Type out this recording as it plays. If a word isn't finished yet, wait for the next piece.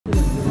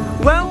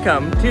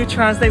Welcome to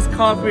Translink's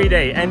Car Free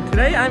Day, and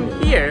today I'm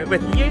here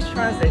with Years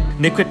Transit,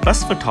 Liquid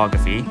Bus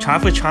Photography,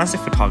 Travel Transit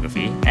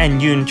Photography,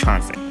 and Yun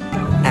Transit.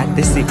 At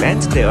this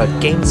event, there are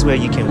games where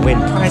you can win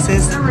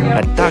prizes,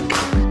 a duck,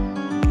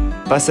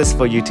 buses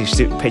for you to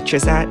shoot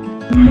pictures at,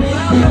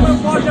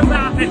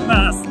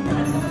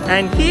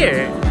 and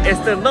here is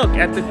the look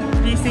at the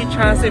BC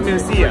Transit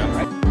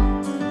Museum.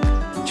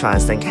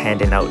 Translink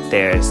handing out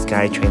their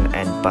skytrain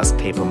and bus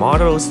paper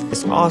models.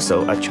 There's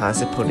also a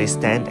transit police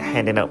stand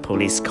handing out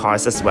police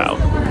cars as well,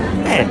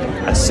 and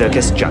a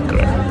circus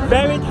juggler.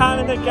 Very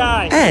talented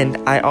guy! And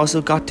I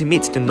also got to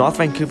meet the North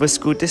Vancouver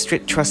School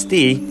District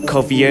trustee,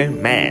 Kovier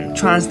Mann.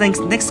 Translink's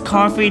next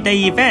Car Free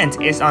Day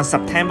event is on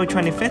September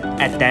 25th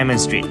at Demman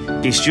Street.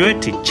 Be sure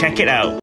to check it out.